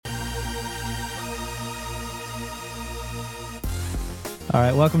All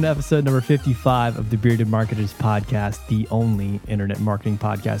right, welcome to episode number 55 of the Bearded Marketers Podcast, the only internet marketing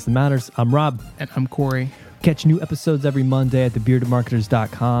podcast that matters. I'm Rob. And I'm Corey. Catch new episodes every Monday at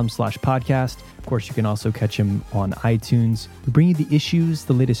thebeardedmarketers.com/podcast. Of course, you can also catch them on iTunes. We bring you the issues,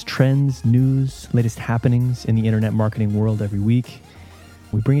 the latest trends, news, latest happenings in the internet marketing world every week.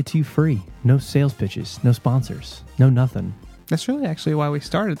 We bring it to you free. No sales pitches, no sponsors, no nothing. That's really actually why we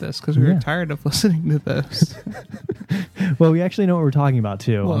started this, because we were tired of listening to those. Well, we actually know what we're talking about,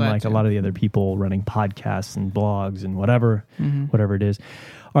 too, Well, unlike a lot of the other people running podcasts and blogs and whatever it is.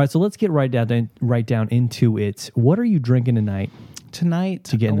 All right, so let's get right down into it. What are you drinking tonight? Tonight,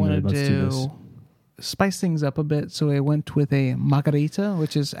 to get in I the wanted mood. Let's do this. to spice things up a bit, so I went with a margarita,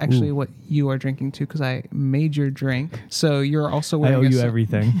 which is actually what you are drinking too, because I made your drink. So you're also wearing I owe you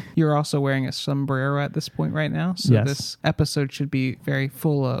everything. You're also wearing a sombrero at this point right now, so Yes. This episode should be very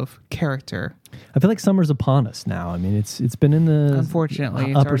full of character. I feel like summer's upon us now. I mean, it's been in the Unfortunately,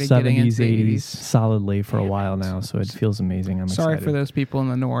 it's upper already getting 70s, into 80s solidly for a while now, so it feels amazing. I'm Sorry excited. for those people in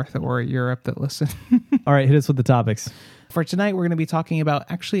the north or Europe that listen. All right, hit us with the topics. For tonight, we're going to be talking about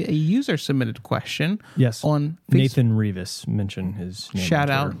actually a user-submitted question. Yes. On Nathan Rivas, mention his name. Shout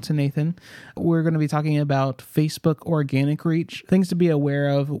out to Nathan. We're going to be talking about Facebook organic reach, things to be aware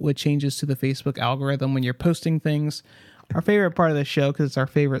of, what changes to the Facebook algorithm when you're posting things. Our favorite part of the show, because it's our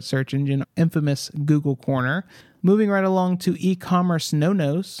favorite search engine, infamous Google Corner. Moving right along to e-commerce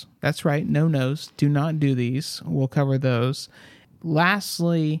no-nos. That's right, no-nos. Do not do these. We'll cover those.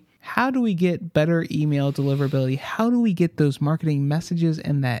 Lastly, how do we get better email deliverability? How do we get those marketing messages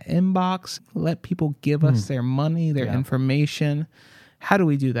in that inbox? Let people give us their money, their information. How do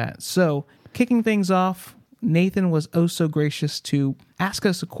we do that? So, kicking things off, Nathan was oh so gracious to ask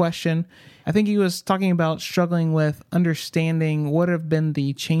us a question. I think he was talking about struggling with understanding what have been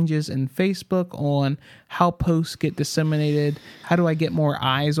the changes in Facebook on how posts get disseminated. How do I get more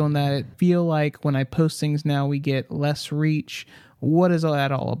eyes on that? I feel like when I post things now, we get less reach. What is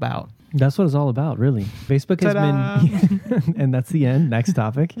that all about? That's what it's all about, really. Facebook has been, and that's the end. Next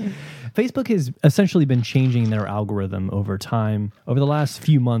topic. Facebook has essentially been changing their algorithm over time, over the last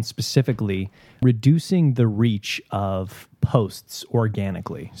few months specifically, reducing the reach of posts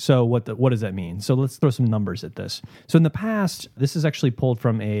organically. So what does that mean? So let's throw some numbers at this. So in the past, this is actually pulled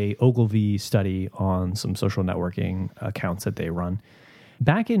from a Ogilvy study on some social networking accounts that they run.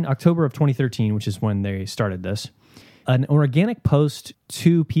 Back in October of 2013, which is when they started this, an organic post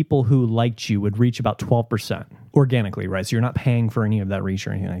to people who liked you would reach about 12% organically, right? So you're not paying for any of that reach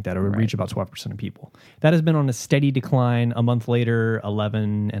or anything like that. It would reach about 12% of people. That has been on a steady decline. A month later,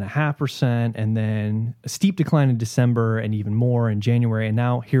 11.5%, and then a steep decline in December and even more in January. And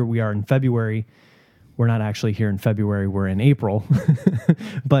now here we are in February. We're not actually here in February. We're in April.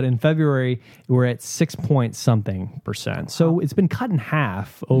 But in February, we're at 6 point something percent. So it's been cut in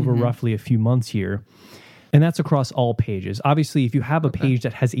half over roughly a few months here. And that's across all pages. Obviously, if you have a page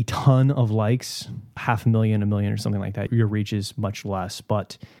that has a ton of likes, 500,000, 1 million or something like that, your reach is much less.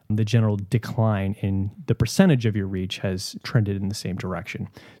 But the general decline in the percentage of your reach has trended in the same direction.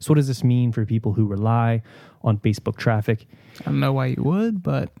 So what does this mean for people who rely on Facebook traffic? I don't know why you would,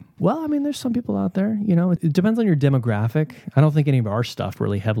 but... Well, I mean, there's some people out there, it depends on your demographic. I don't think any of our stuff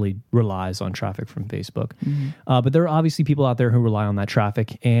really heavily relies on traffic from Facebook. But there are obviously people out there who rely on that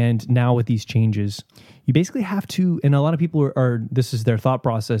traffic. And now with these changes, you basically have to, and a lot of people are this is their thought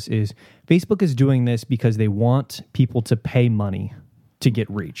process is Facebook is doing this because they want people to pay money to get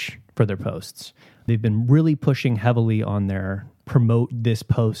reach for their posts. They've been really pushing heavily on their promote this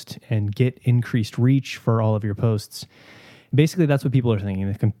post and get increased reach for all of your posts. Basically, that's what people are thinking.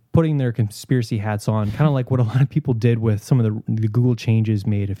 They're putting their conspiracy hats on, kind of like what a lot of people did with some of the Google changes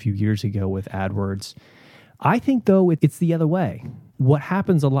made a few years ago with AdWords. I think, though, it's the other way. What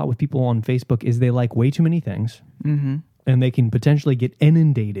happens a lot with people on Facebook is they like way too many things, and they can potentially get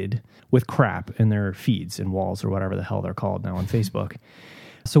inundated with crap in their feeds and walls or whatever the hell they're called now on Facebook.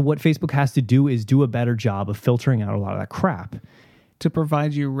 So what Facebook has to do is do a better job of filtering out a lot of that crap. To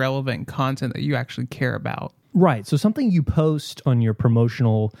provide you relevant content that you actually care about. Right. So something you post on your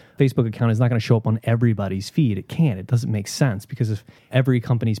promotional Facebook account is not going to show up on everybody's feed. It can't. It doesn't make sense because if every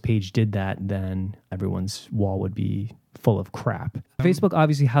company's page did that, then everyone's wall would be full of crap. Facebook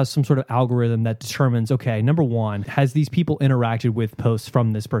obviously has some sort of algorithm that determines, okay, number one, has these people interacted with posts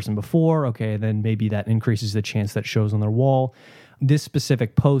from this person before? Okay, then maybe that increases the chance that shows on their wall. This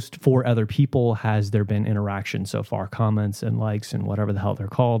specific post for other people, has there been interaction so far, comments and likes and whatever the hell they're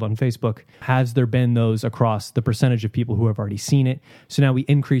called on Facebook? Has there been those across the percentage of people who have already seen it? So now we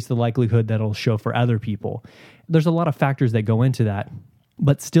increase the likelihood that it'll show for other people. There's a lot of factors that go into that.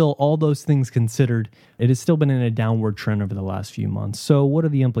 But still, all those things considered, it has still been in a downward trend over the last few months. So what are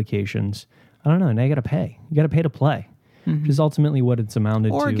the implications? I don't know. Now you got to pay. You got to pay to play, which is ultimately what it's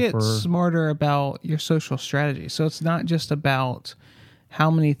amounted to. Or get smarter about your social strategy. So it's not just about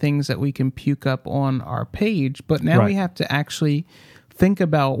how many things that we can puke up on our page, but now we have to actually think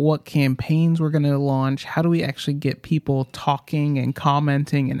about what campaigns we're going to launch. How do we actually get people talking and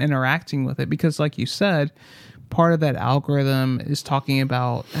commenting and interacting with it? Because like you said, part of that algorithm is talking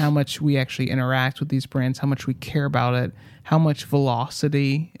about how much we actually interact with these brands, how much we care about it, how much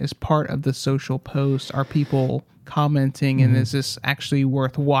velocity is part of the social post. Are people commenting, and is this actually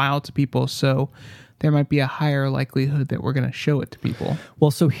worthwhile to people? So there might be a higher likelihood that we're going to show it to people.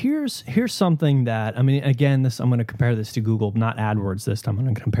 Well, so here's something that, I mean, again, I'm going to compare this to Google, not AdWords this time. I'm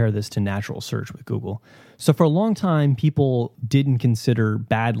going to compare this to natural search with Google. So for a long time, people didn't consider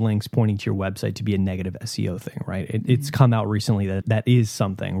bad links pointing to your website to be a negative SEO thing, right? It's come out recently that is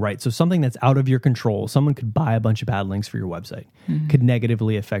something, right? So something that's out of your control. Someone could buy a bunch of bad links for your website, could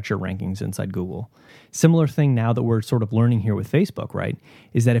negatively affect your rankings inside Google. Similar thing now that we're sort of learning here with Facebook, right?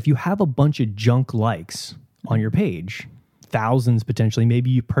 Is that if you have a bunch of junk likes on your page, thousands potentially,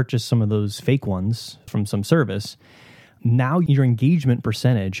 maybe you purchase some of those fake ones from some service, now your engagement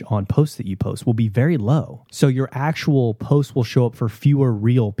percentage on posts that you post will be very low. So your actual post will show up for fewer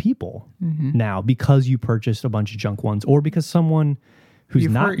real people now because you purchased a bunch of junk ones, or because someone who's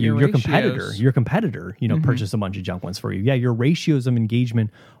not you, your competitor, purchased a bunch of junk ones for you. Yeah, your ratios of engagement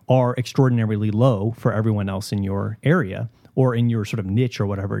are extraordinarily low for everyone else in your area or in your sort of niche or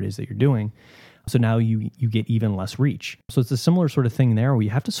whatever it is that you're doing. So now you get even less reach. So it's a similar sort of thing there where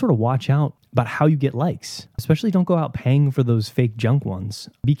you have to sort of watch out about how you get likes. Especially don't go out paying for those fake junk ones.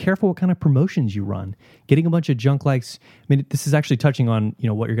 Be careful what kind of promotions you run. Getting a bunch of junk likes. I mean, this is actually touching on,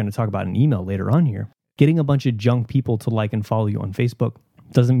 what you're going to talk about in email later on here. Getting a bunch of junk people to like and follow you on Facebook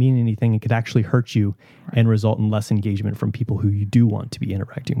doesn't mean anything. It could actually hurt you and result in less engagement from people who you do want to be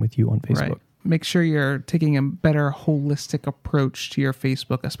interacting with you on Facebook. Right. Make sure you're taking a better holistic approach to your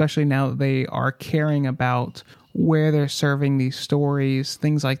Facebook, especially now that they are caring about where they're serving these stories,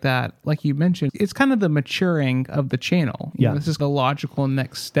 things like that. Like you mentioned, it's kind of the maturing of the channel. This is the logical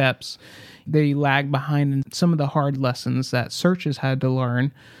next steps. They lag behind in some of the hard lessons that search has had to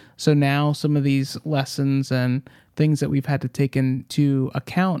learn. So now some of these lessons and things that we've had to take into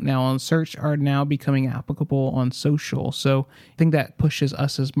account now on search are now becoming applicable on social. So I think that pushes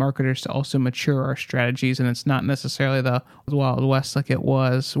us as marketers to also mature our strategies. And it's not necessarily the Wild West like it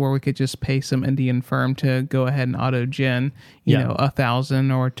was, where we could just pay some Indian firm to go ahead and auto-gen,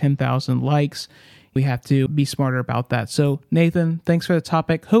 1,000 or 10,000 likes. We have to be smarter about that. So Nathan, thanks for the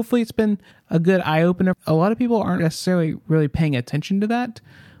topic. Hopefully it's been a good eye-opener. A lot of people aren't necessarily really paying attention to that,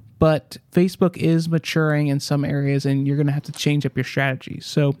 but Facebook is maturing in some areas, and you're going to have to change up your strategy.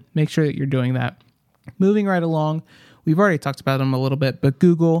 So make sure that you're doing that. Moving right along, we've already talked about them a little bit, but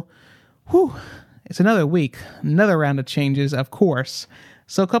Google, it's another week, another round of changes, of course.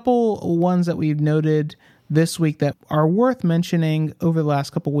 So a couple ones that we've noted this week that are worth mentioning over the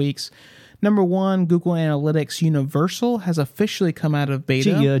last couple weeks. Number one, Google Analytics Universal has officially come out of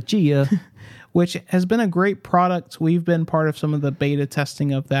beta. Gia. Which has been a great product. We've been part of some of the beta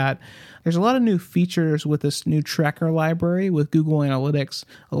testing of that. There's a lot of new features with this new tracker library with Google Analytics.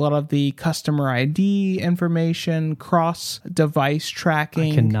 A lot of the customer ID information, cross-device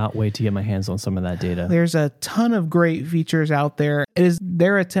tracking. I cannot wait to get my hands on some of that data. There's a ton of great features out there. It is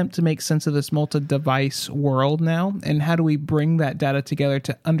their attempt to make sense of this multi-device world now, and how do we bring that data together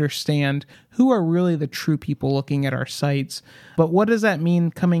to understand who are really the true people looking at our sites. But what does that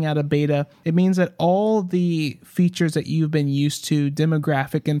mean coming out of beta? It means that all the features that you've been used to,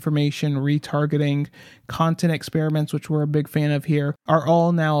 demographic information, retargeting, content experiments, which we're a big fan of here, are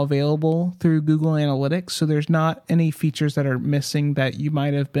all now available through Google Analytics. So there's not any features that are missing that you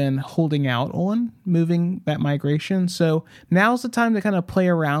might have been holding out on moving that migration. So now's the time to kind of play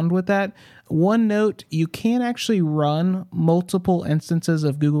around with that. One note, you can actually run multiple instances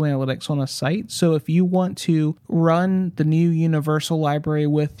of Google Analytics on a site. So if you want to run the new Universal library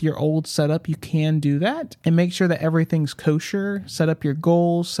with your old setup, you can do that and make sure that everything's kosher, set up your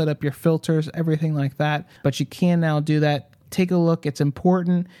goals, set up your filters, everything like that. But you can now do that. Take a look. It's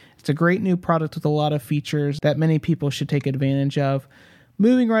important. It's a great new product with a lot of features that many people should take advantage of.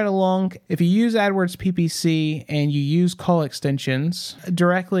 Moving right along, if you use AdWords PPC and you use call extensions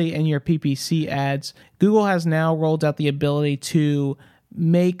directly in your PPC ads, Google has now rolled out the ability to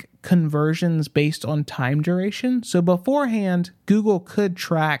make conversions based on time duration. So beforehand, Google could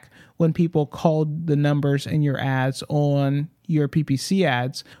track when people called the numbers in your ads on your PPC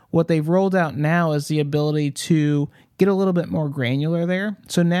ads. What they've rolled out now is the ability to get a little bit more granular there.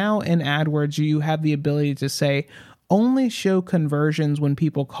 So now in AdWords, you have the ability to say, only show conversions when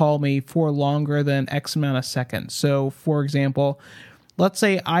people call me for longer than X amount of seconds. So for example, let's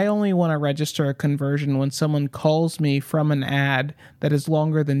say I only want to register a conversion when someone calls me from an ad that is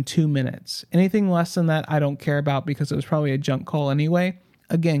longer than 2 minutes. Anything less than that, I don't care about because it was probably a junk call anyway.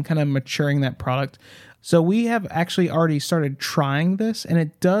 Again, kind of maturing that product. So we have actually already started trying this, and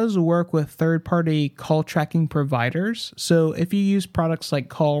it does work with third-party call tracking providers. So if you use products like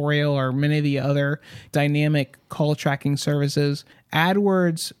CallRail or many of the other dynamic call tracking services,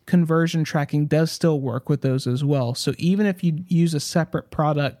 AdWords conversion tracking does still work with those as well. So even if you use a separate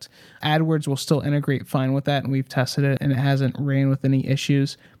product, AdWords will still integrate fine with that, and we've tested it, and it hasn't ran with any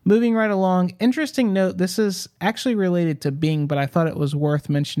issues. Moving right along, interesting note, this is actually related to Bing, but I thought it was worth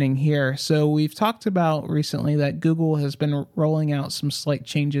mentioning here. So we've talked about recently that Google has been rolling out some slight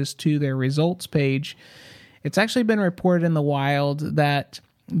changes to their results page. It's actually been reported in the wild that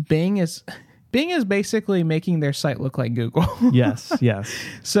Bing is basically making their site look like Google. Yes.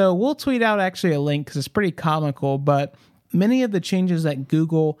 So we'll tweet out actually a link because it's pretty comical, but many of the changes that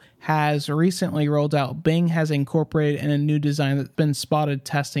Google has recently rolled out, Bing has incorporated in a new design that's been spotted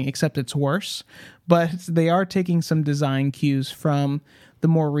testing, except it's worse. But they are taking some design cues from the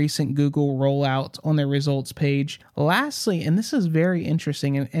more recent Google rollout on their results page. Lastly, and this is very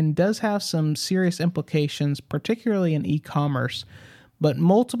interesting and does have some serious implications, particularly in e-commerce, but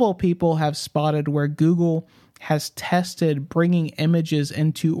multiple people have spotted where Google has tested bringing images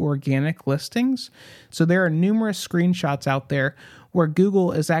into organic listings. So there are numerous screenshots out there where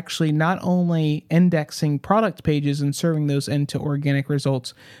Google is actually not only indexing product pages and serving those into organic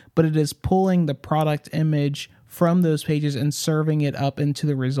results, but it is pulling the product image from those pages and serving it up into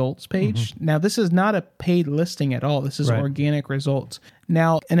the results page. Now, this is not a paid listing at all. This is organic results.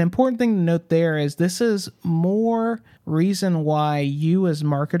 Now, an important thing to note there is this is more reason why you as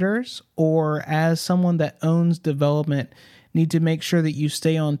marketers or as someone that owns development need to make sure that you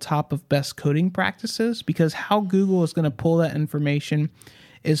stay on top of best coding practices, because how Google is going to pull that information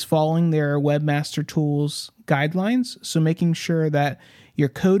is following their Webmaster Tools guidelines. So making sure that your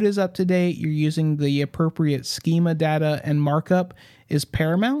code is up to date, you're using the appropriate schema data and markup is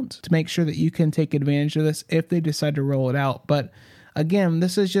paramount to make sure that you can take advantage of this if they decide to roll it out. But again,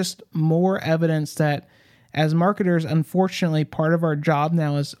 this is just more evidence that as marketers, unfortunately, part of our job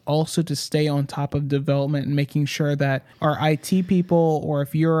now is also to stay on top of development and making sure that our IT people, or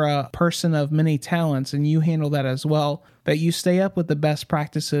if you're a person of many talents and you handle that as well, that you stay up with the best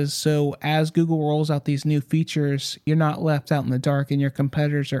practices. So as Google rolls out these new features, you're not left out in the dark and your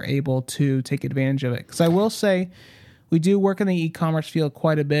competitors are able to take advantage of it. Because I will say, we do work in the e-commerce field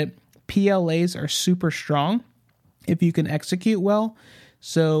quite a bit. PLAs are super strong if you can execute well.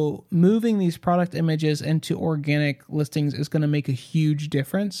 So moving these product images into organic listings is going to make a huge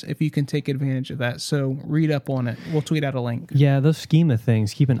difference if you can take advantage of that. So read up on it. We'll tweet out a link. Yeah, those schema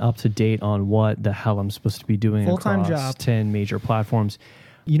things, keeping up to date on what the hell I'm supposed to be doing Full-time across job. 10 major platforms.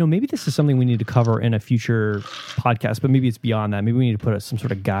 You know, maybe this is something we need to cover in a future podcast, but maybe it's beyond that. Maybe we need to put some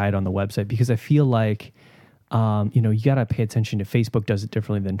sort of guide on the website, because I feel like you got to pay attention to Facebook does it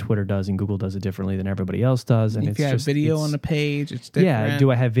differently than Twitter does, and Google does it differently than everybody else does. And if you have video on the page, it's different. Yeah, do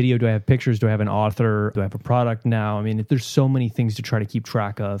I have video? Do I have pictures? Do I have an author? Do I have a product now? I mean, there's so many things to try to keep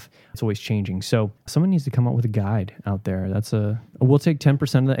track of. It's always changing. So someone needs to come up with a guide out there. We'll take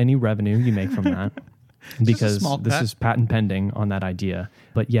 10% of any revenue you make from that. Because this is patent pending on that idea.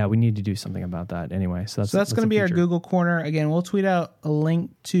 But yeah, we need to do something about that anyway. So that's going to be our Google Corner. Again, we'll tweet out a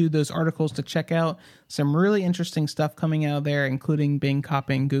link to those articles to check out. Some really interesting stuff coming out of there, including Bing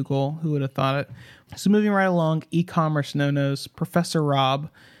copying Google. Who would have thought it? So moving right along, e-commerce no-nos. Professor Rob,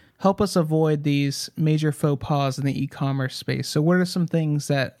 help us avoid these major faux pas in the e-commerce space. So what are some things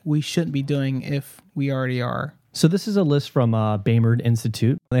that we shouldn't be doing if we already are? So this is a list from Baymard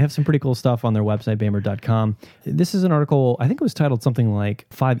Institute. They have some pretty cool stuff on their website, baymard.com. This is an article, I think it was titled something like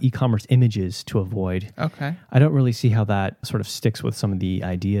 5 e-commerce images to avoid. Okay. I don't really see how that sort of sticks with some of the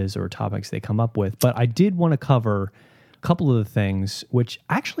ideas or topics they come up with, but I did want to cover a couple of the things, which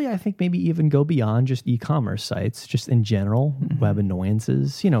actually I think maybe even go beyond just e-commerce sites, just in general, web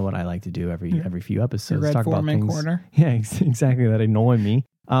annoyances. You know what I like to do every few episodes. Red talk about things. corner. Yeah, exactly, that annoy me.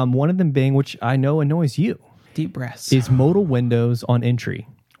 One of them being, which I know annoys you, deep breaths, is modal windows on entry.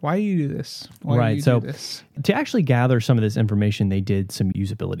 Why do you do this? To actually gather some of this information, they did some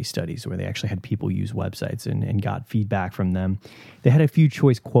usability studies where they actually had people use websites and got feedback from them. They had a few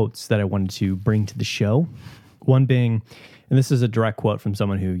choice quotes that I wanted to bring to the show. One being, and this is a direct quote from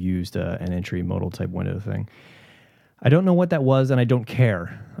someone who used an entry modal type window thing. "I don't know what that was, and I don't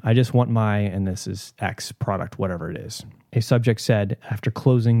care. I just want my, and this is X product, whatever it is. A subject said, after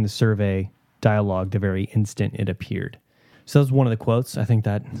closing the survey dialogue the very instant it appeared. So that was one of the quotes. I think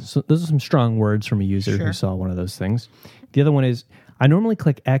those are some strong words from a user who saw one of those things. The other one is, I normally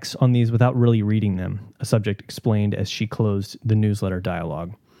click X on these without really reading them, a subject explained as she closed the newsletter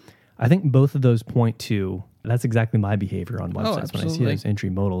dialogue. I think both of those point to, that's exactly my behavior on websites when I see those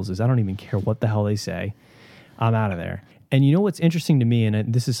entry modals, is I don't even care what the hell they say. I'm out of there. And you know what's interesting to me,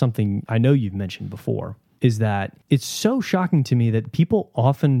 and this is something I know you've mentioned before, is that it's so shocking to me that people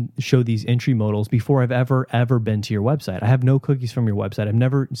often show these entry modals before I've ever been to your website. I have no cookies from your website. I've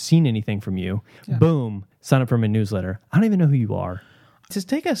never seen anything from you. Yeah. Boom, sign up for my newsletter. I don't even know who you are. To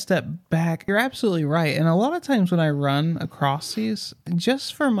take a step back, you're absolutely right. And a lot of times when I run across these,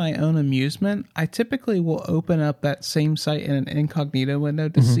 just for my own amusement, I typically will open up that same site in an incognito window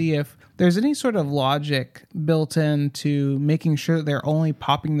to see if there's any sort of logic built into making sure that they're only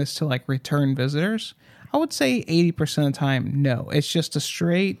popping this to like return visitors. I would say 80% of the time, no. It's just a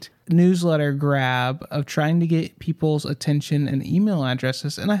straight newsletter grab of trying to get people's attention and email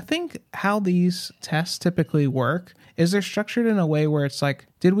addresses. And I think how these tests typically work is they're structured in a way where it's like,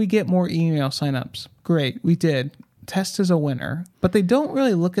 did we get more email signups? Great, we did. Test is a winner. But they don't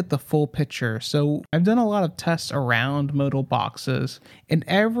really look at the full picture. So I've done a lot of tests around modal boxes, and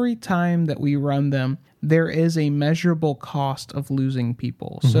every time that we run them, there is a measurable cost of losing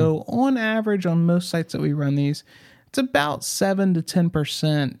people. So on average, on most sites that we run these, it's about 7 to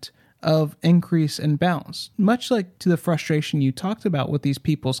 10% of increase in bounce. Much like to the frustration you talked about with these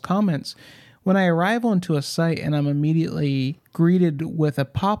people's comments, when I arrive onto a site and I'm immediately greeted with a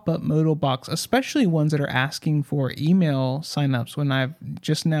pop-up modal box, especially ones that are asking for email signups when I've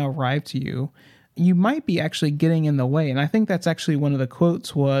just now arrived to you, you might be actually getting in the way. And I think that's actually one of the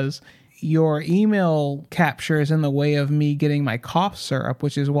quotes was, your email capture is in the way of me getting my cough syrup,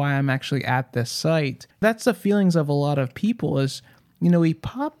 which is why I'm actually at this site. That's the feelings of a lot of people is, we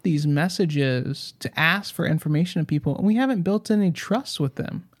pop these messages to ask for information of people, and we haven't built any trust with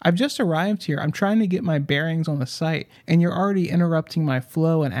them. I've just arrived here. I'm trying to get my bearings on the site, and you're already interrupting my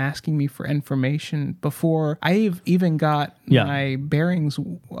flow and asking me for information before I've even got my bearings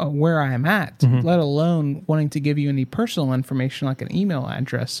where I am at, let alone wanting to give you any personal information like an email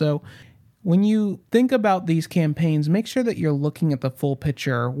address. So when you think about these campaigns, make sure that you're looking at the full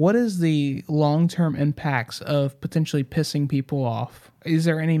picture. What is the long-term impacts of potentially pissing people off? Is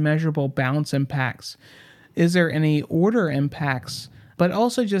there any measurable bounce impacts? Is there any order impacts? But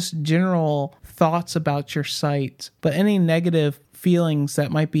also just general thoughts about your site, but any negative feelings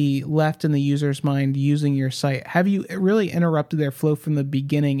that might be left in the user's mind using your site. Have you really interrupted their flow from the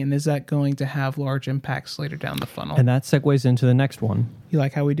beginning, and is that going to have large impacts later down the funnel? And that segues into the next one. You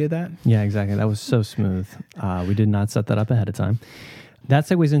like how we did that? Yeah, exactly. That was so smooth. We did not set that up ahead of time. That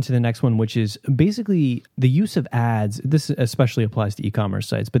segues into the next one, which is basically the use of ads. This especially applies to e-commerce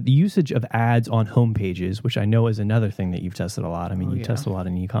sites, but the usage of ads on homepages, which I know is another thing that you've tested a lot. I mean, you test a lot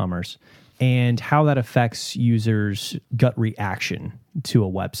in e-commerce. And how that affects users' gut reaction to a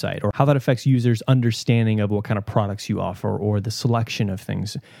website, or how that affects users' understanding of what kind of products you offer or the selection of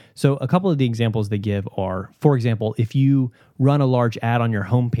things. So a couple of the examples they give are, for example, if you run a large ad on your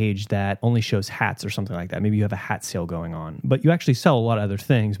homepage that only shows hats or something like that, maybe you have a hat sale going on, but you actually sell a lot of other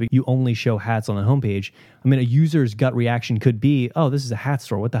things, but you only show hats on the homepage. I mean, a user's gut reaction could be, oh, this is a hat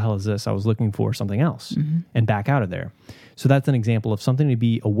store. What the hell is this? I was looking for something else, and back out of there. So that's an example of something to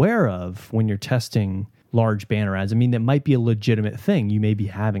be aware of when you're testing large banner ads. I mean, that might be a legitimate thing. You may be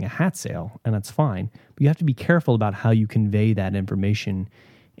having a hat sale, and that's fine. But you have to be careful about how you convey that information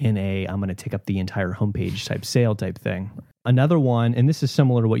in a, I'm going to take up the entire homepage type sale type thing. Another one, and this is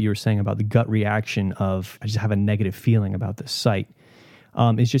similar to what you were saying about the gut reaction of, I just have a negative feeling about this site,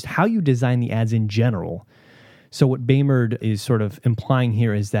 is just how you design the ads in general. So what Baymard is sort of implying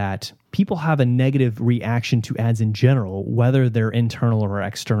here is that people have a negative reaction to ads in general, whether they're internal or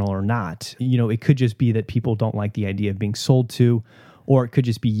external or not. It could just be that people don't like the idea of being sold to, or it could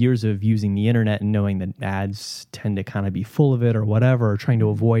just be years of using the internet and knowing that ads tend to kind of be full of it or whatever, or trying to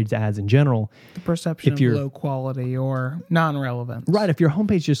avoid ads in general. The perception of low quality or non-relevant. Right. If your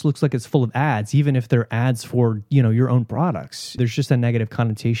homepage just looks like it's full of ads, even if they're ads for, your own products, there's just a negative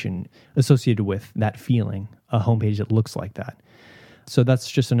connotation associated with that feeling, a homepage that looks like that. So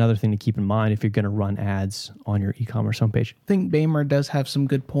that's just another thing to keep in mind if you're going to run ads on your e-commerce homepage. I think Baymard does have some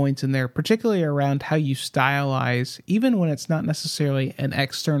good points in there, particularly around how you stylize, even when it's not necessarily an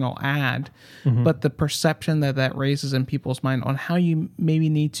external ad, but the perception that raises in people's mind on how you maybe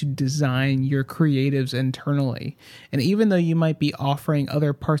need to design your creatives internally. And even though you might be offering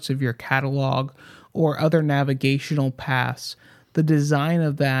other parts of your catalog or other navigational paths, the design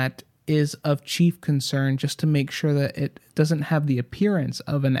of that is of chief concern, just to make sure that it doesn't have the appearance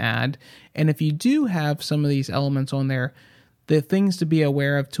of an ad. And if you do have some of these elements on there, the things to be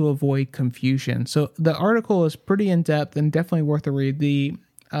aware of to avoid confusion. So the article is pretty in-depth and definitely worth a read. The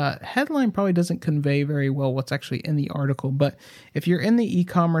headline probably doesn't convey very well what's actually in the article, but if you're in the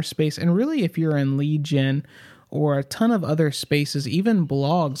e-commerce space, and really if you're in lead gen or a ton of other spaces, even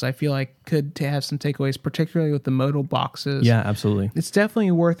blogs, I feel like could have some takeaways, particularly with the modal boxes. Yeah, absolutely. It's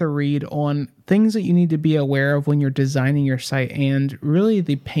definitely worth a read on things that you need to be aware of when you're designing your site, and really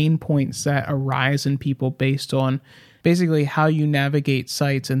the pain points that arise in people based on basically how you navigate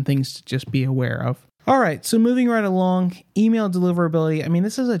sites and things to just be aware of. All right, so moving right along, email deliverability. I mean,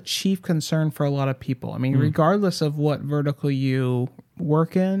 this is a chief concern for a lot of people. I mean, regardless of what vertical you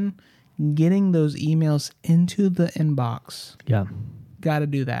work in, getting those emails into the inbox. Yeah. Got to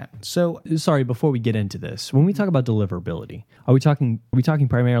do that. So, sorry, before we get into this, when we talk about deliverability, are we talking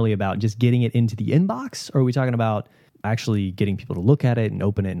primarily about just getting it into the inbox, or are we talking about actually getting people to look at it and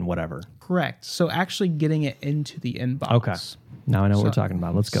open it and whatever? Correct. So actually getting it into the inbox. Okay. Now I know what we're talking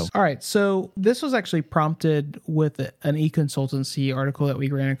about. Let's go. All right. So this was actually prompted with an e-consultancy article that we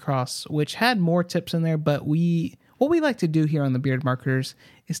ran across, which had more tips in there, but what we like to do here on the Beard Marketers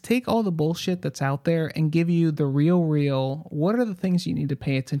is take all the bullshit that's out there and give you the real, what are the things you need to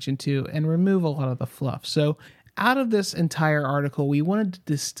pay attention to, and remove a lot of the fluff. So out of this entire article, we wanted to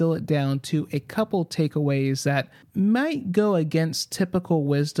distill it down to a couple takeaways that might go against typical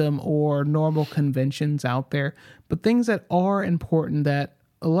wisdom or normal conventions out there, but things that are important that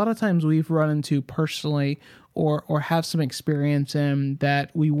a lot of times we've run into personally or have some experience in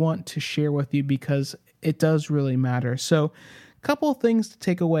that we want to share with you because it does really matter. So a couple of things to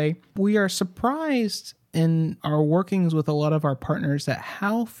take away. We are surprised in our workings with a lot of our partners at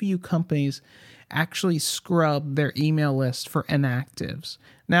how few companies actually scrub their email list for inactives.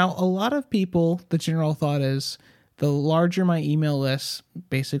 Now, a lot of people, the general thought is the larger my email list,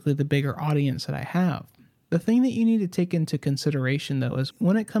 basically the bigger audience that I have. The thing that you need to take into consideration, though, is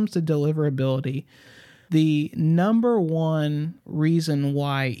when it comes to deliverability, the number one reason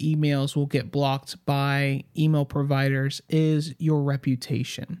why emails will get blocked by email providers is your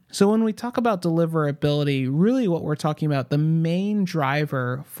reputation. So when we talk about deliverability, really what we're talking about, the main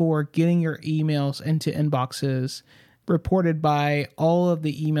driver for getting your emails into inboxes reported by all of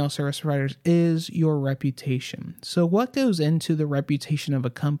the email service providers is your reputation. So what goes into the reputation of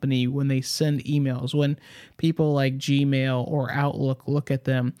a company when they send emails, when people like Gmail or Outlook look at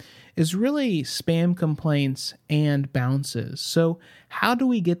them, is really spam complaints and bounces. So how do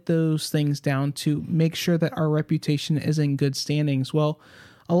we get those things down to make sure that our reputation is in good standings? Well,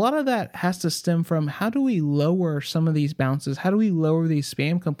 a lot of that has to stem from how do we lower some of these bounces? How do we lower these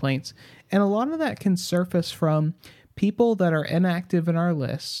spam complaints? And a lot of that can surface from people that are inactive in our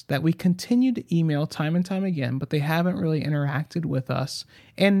lists that we continue to email time and time again, but they haven't really interacted with us.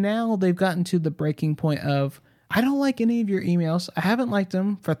 And now they've gotten to the breaking point of, I don't like any of your emails. I haven't liked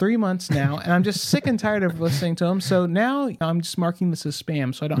them for 3 months now, and I'm just sick and tired of listening to them. So now I'm just marking this as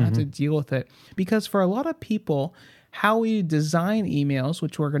spam so I don't have to deal with it. Because for a lot of people, how we design emails,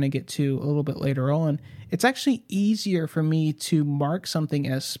 which we're going to get to a little bit later on, it's actually easier for me to mark something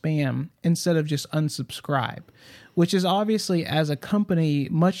as spam instead of just unsubscribe, which is obviously, as a company,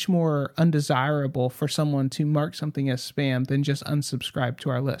 much more undesirable for someone to mark something as spam than just unsubscribe to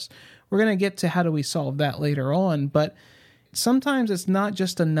our list. We're going to get to how do we solve that later on, but sometimes it's not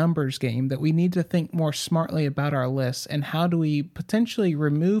just a numbers game, that we need to think more smartly about our lists and how do we potentially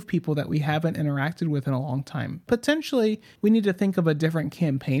remove people that we haven't interacted with in a long time. Potentially, we need to think of a different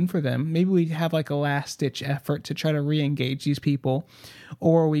campaign for them. Maybe we have like a last-ditch effort to try to re-engage these people,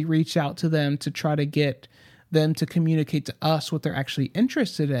 or we reach out to them to try to get them to communicate to us what they're actually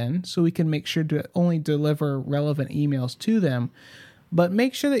interested in so we can make sure to only deliver relevant emails to them. But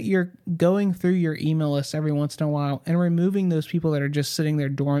make sure that you're going through your email list every once in a while and removing those people that are just sitting there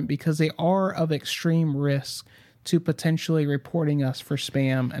dormant because they are of extreme risk to potentially reporting us for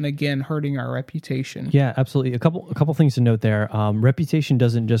spam and, again, hurting our reputation. Yeah, absolutely. A couple things to note there. Reputation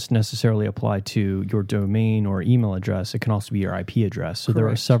doesn't just necessarily apply to your domain or email address. It can also be your IP address. So There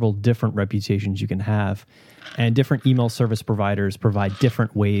are several different reputations you can have, and different email service providers provide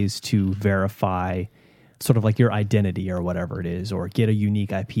different ways to verify sort of like your identity or whatever it is, or get a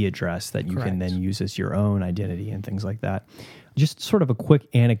unique IP address that you can then use as your own identity and things like that. Just sort of a quick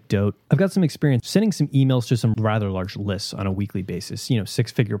anecdote. I've got some experience sending some emails to some rather large lists on a weekly basis,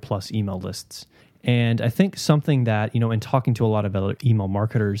 6-figure plus email lists. And I think something that, in talking to a lot of other email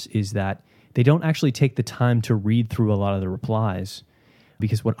marketers is that they don't actually take the time to read through a lot of the replies.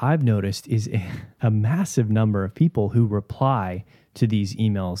 Because what I've noticed is a massive number of people who reply to these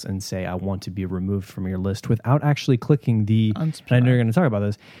emails and say, I want to be removed from your list without actually clicking the, unsubscribe. I know you're going to talk about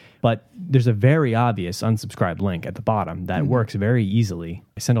this, but there's a very obvious unsubscribe link at the bottom that works very easily.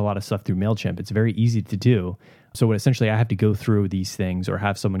 I send a lot of stuff through MailChimp. It's very easy to do. So what essentially I have to go through these things or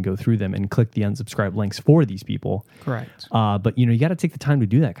have someone go through them and click the unsubscribe links for these people. Correct. But you got to take the time to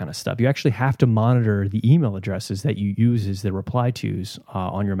do that kind of stuff. You actually have to monitor the email addresses that you use as the reply tos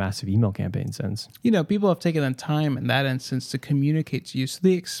on your massive email campaign sends. People have taken the time in that instance to communicate to you. So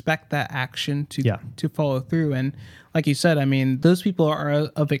they expect that action to follow through. And like you said, those people are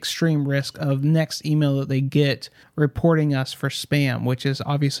of extreme risk of next email that they get reporting us for spam, which is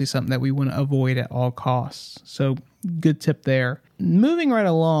obviously something that we want to avoid at all costs. So good tip there. Moving right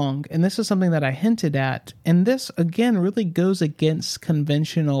along, and this is something that I hinted at, and this again really goes against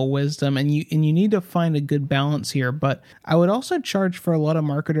conventional wisdom, and you need to find a good balance here, but I would also charge for a lot of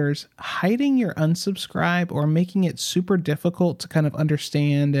marketers hiding your unsubscribe or making it super difficult to kind of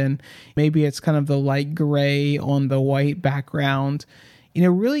understand, and maybe it's kind of the light gray on the white background.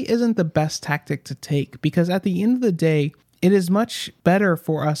 Really isn't the best tactic to take, because at the end of the day, it is much better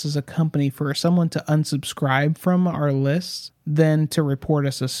for us as a company for someone to unsubscribe from our lists than to report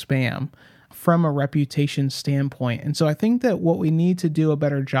us as spam from a reputation standpoint. And so I think that what we need to do a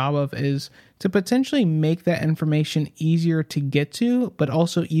better job of is to potentially make that information easier to get to, but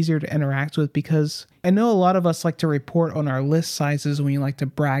also easier to interact with, because I know a lot of us like to report on our list sizes and we like to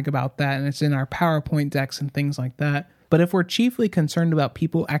brag about that, and it's in our PowerPoint decks and things like that. But if we're chiefly concerned about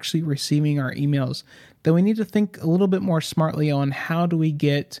people actually receiving our emails, then we need to think a little bit more smartly on how do we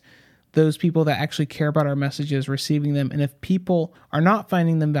get those people that actually care about our messages receiving them, and if people are not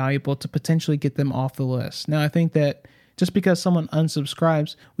finding them valuable, to potentially get them off the list. Now, I think that just because someone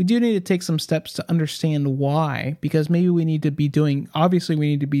unsubscribes, we do need to take some steps to understand why, because maybe we need to be doing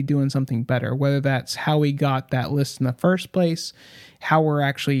something better, whether that's how we got that list in the first place, how we're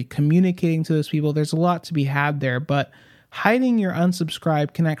actually communicating to those people. There's a lot to be had there, but hiding your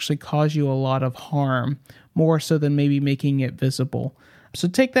unsubscribe can actually cause you a lot of harm, more so than maybe making it visible. So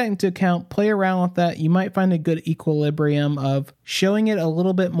take that into account, play around with that. You might find a good equilibrium of showing it a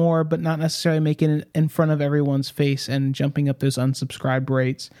little bit more, but not necessarily making it in front of everyone's face and jumping up those unsubscribe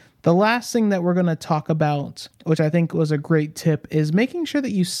rates. The last thing that we're going to talk about, which I think was a great tip, is making sure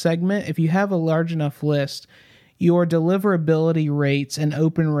that you segment, if you have a large enough list, your deliverability rates and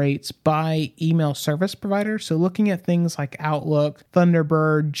open rates by email service provider. So looking at things like Outlook,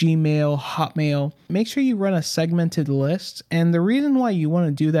 Thunderbird, Gmail, Hotmail, make sure you run a segmented list. And the reason why you want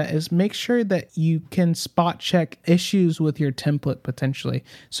to do that is make sure that you can spot check issues with your template potentially.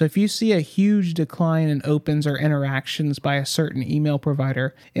 So if you see a huge decline in opens or interactions by a certain email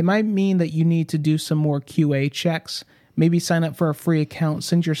provider, it might mean that you need to do some more QA checks. Maybe sign up for a free account,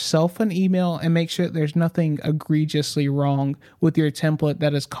 send yourself an email, and make sure that there's nothing egregiously wrong with your template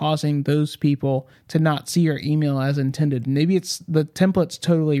that is causing those people to not see your email as intended. Maybe it's the template's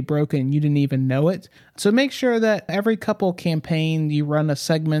totally broken, you didn't even know it. So make sure that every couple campaign you run a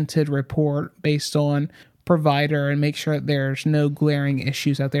segmented report based on provider and make sure that there's no glaring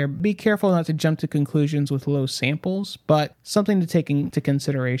issues out there. Be careful not to jump to conclusions with low samples, but something to take into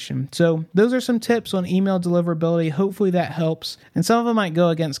consideration. So those are some tips on email deliverability. Hopefully that helps. And some of them might go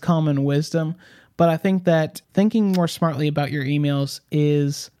against common wisdom, but I think that thinking more smartly about your emails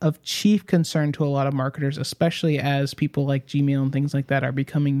is of chief concern to a lot of marketers, especially as people like Gmail and things like that are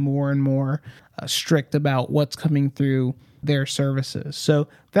becoming more and more strict about what's coming through their services. So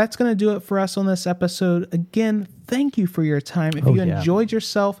that's going to do it for us on this episode. Again, thank you for your time. If you enjoyed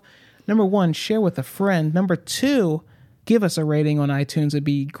yourself, number one, share with a friend. Number two, give us a rating on iTunes. It'd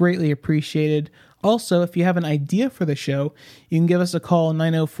be greatly appreciated. Also, if you have an idea for the show, you can give us a call,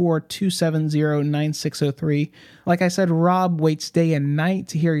 904-270-9603. Like I said, Rob waits day and night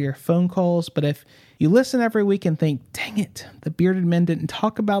to hear your phone calls, but if you listen every week and think, dang it, the Bearded Men didn't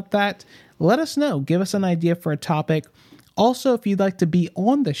talk about that, let us know. Give us an idea for a topic. Also, if you'd like to be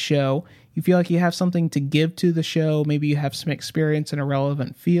on the show, you feel like you have something to give to the show, maybe you have some experience in a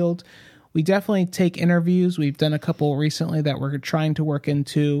relevant field, we definitely take interviews. We've done a couple recently that we're trying to work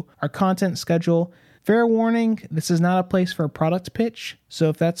into our content schedule. Fair warning, this is not a place for a product pitch. So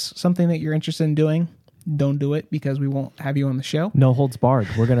if that's something that you're interested in doing, don't do it because we won't have you on the show. No holds barred.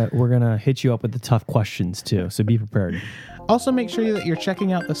 We're gonna hit you up with the tough questions too. So be prepared. Also, make sure that you're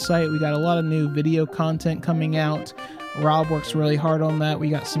checking out the site. We got a lot of new video content coming out. Rob works really hard on that. We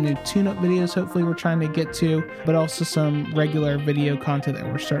got some new tune-up videos hopefully we're trying to get to, but also some regular video content that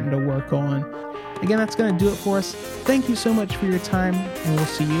we're starting to work on. Again, that's going to do it for us. Thank you so much for your time, and we'll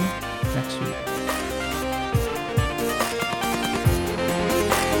see you next week.